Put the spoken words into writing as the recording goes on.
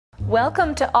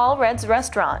Welcome to Allred's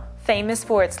restaurant, famous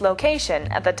for its location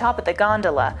at the top of the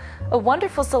gondola, a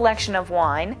wonderful selection of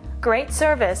wine, great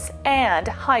service, and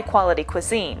high-quality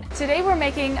cuisine. Today we're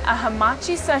making a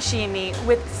hamachi sashimi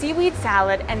with seaweed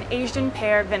salad and Asian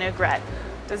pear vinaigrette.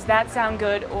 Does that sound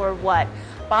good or what?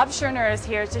 Bob Scherner is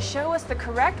here to show us the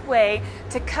correct way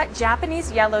to cut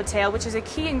Japanese yellowtail, which is a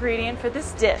key ingredient for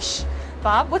this dish.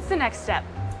 Bob, what's the next step?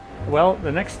 Well,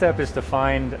 the next step is to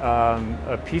find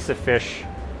a piece of fish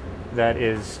that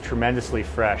is tremendously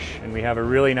fresh. And we have a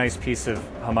really nice piece of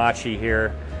hamachi here,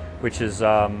 which is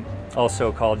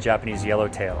also called Japanese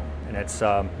yellowtail. And it's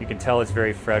you can tell it's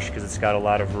very fresh because it's got a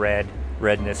lot of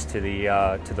redness to the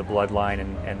bloodline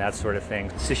and that sort of thing.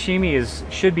 Sashimi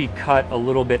should be cut a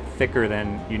little bit thicker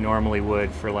than you normally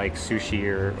would for like sushi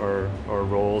or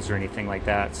rolls or anything like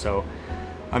that. So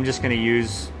I'm just going to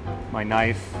use my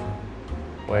knife.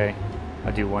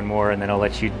 I'll do one more and then I'll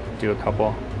let you do a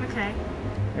couple. Okay.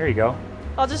 There you go.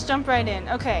 I'll just jump right in.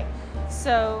 Okay,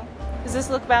 so does this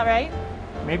look about right?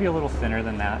 Maybe a little thinner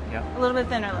than that, yeah. A little bit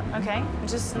thinner, okay.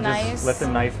 Just nice. Just let the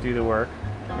knife do the work.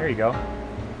 There you go.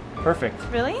 Perfect.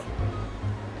 Really?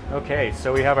 Okay,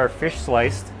 so we have our fish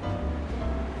sliced.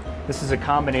 This is a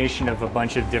combination of a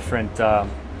bunch of different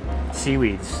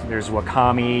seaweeds. There's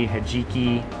wakame,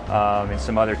 hajiki, and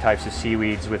some other types of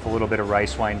seaweeds with a little bit of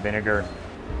rice wine vinegar.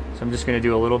 So I'm just going to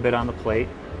do a little bit on the plate,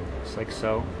 just like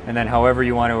so. And then however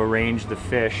you want to arrange the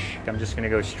fish, I'm just going to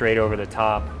go straight over the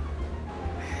top.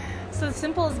 So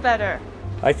simple is better.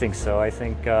 I think so. I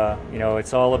think, you know,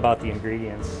 it's all about the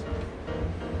ingredients.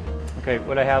 Okay,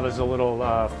 what I have is a little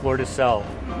fleur de sel,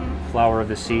 flower of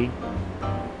the sea.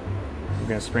 We're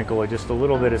going to sprinkle just a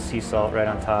little bit of sea salt right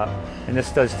on top. And this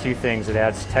does two things. It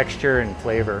adds texture and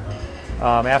flavor.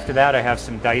 After that, I have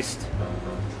some diced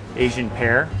Asian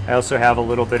pear. I also have a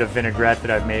little bit of vinaigrette that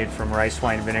I've made from rice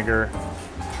wine vinegar,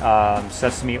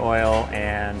 sesame oil,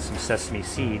 and some sesame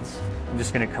seeds. I'm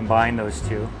just going to combine those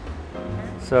two.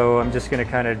 So I'm just going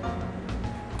to kind of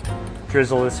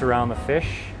drizzle this around the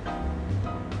fish,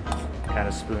 kind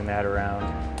of spoon that around.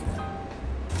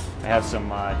 I have some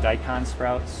daikon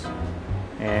sprouts,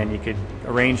 and you could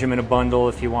arrange them in a bundle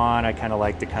if you want. I kind of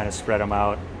like to kind of spread them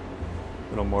out, a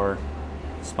little more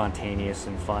spontaneous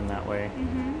and fun that way.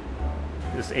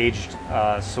 This aged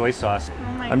soy sauce.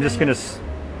 I'm just going to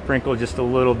sprinkle just a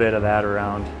little bit of that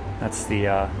around. That's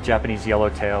the Japanese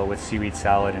yellowtail with seaweed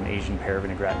salad and Asian pear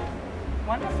vinaigrette.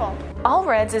 Wonderful.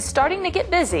 Allred's is starting to get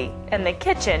busy and the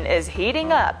kitchen is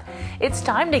heating up. It's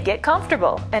time to get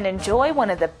comfortable and enjoy one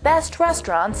of the best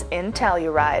restaurants in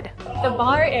Telluride. The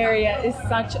bar area is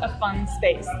such a fun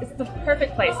space. It's the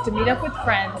perfect place to meet up with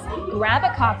friends, grab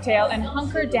a cocktail, and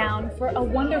hunker down for a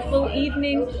wonderful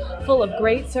evening full of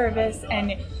great service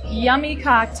and yummy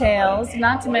cocktails,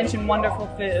 not to mention wonderful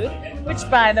food. Which,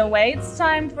 by the way, it's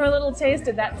time for a little taste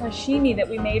of that sashimi that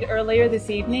we made earlier this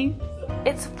evening.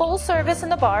 It's full service in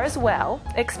the bar as well.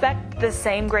 Expect the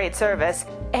same great service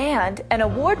and an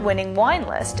award-winning wine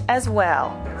list as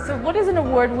well. So what does an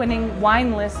award-winning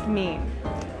wine list mean?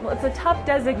 Well, it's a tough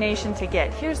designation to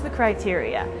get. Here's the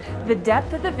criteria. The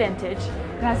depth of the vintage,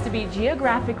 it has to be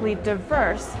geographically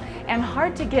diverse and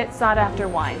hard to get sought-after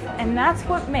wines. And that's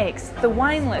what makes the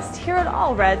wine list here at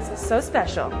Allred's so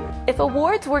special. If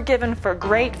awards were given for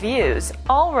great views,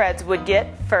 Allred's would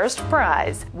get first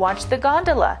prize. Watch the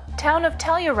gondola, town of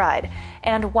Telluride,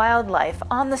 and wildlife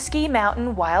on the ski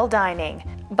mountain while dining.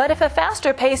 But if a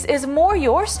faster pace is more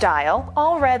your style,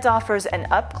 Allred's offers an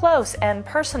up-close and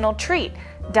personal treat,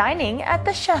 dining at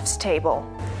the chef's table.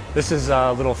 This is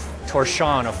a little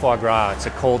torchon of foie gras. It's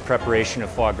a cold preparation of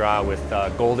foie gras with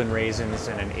golden raisins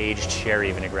and an aged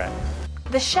sherry vinaigrette.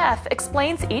 The chef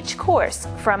explains each course,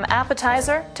 from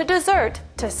appetizer to dessert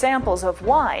to samples of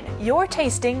wine. You're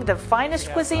tasting the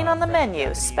finest cuisine on the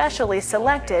menu, specially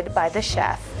selected by the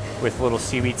chef. With a little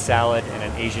seaweed salad and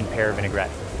an Asian pear vinaigrette.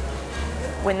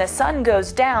 When the sun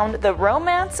goes down, the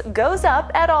romance goes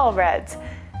up at Allred's.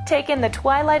 Take in the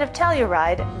twilight of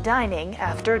Telluride, dining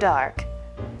after dark.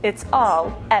 It's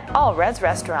all at Allred's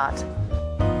restaurant.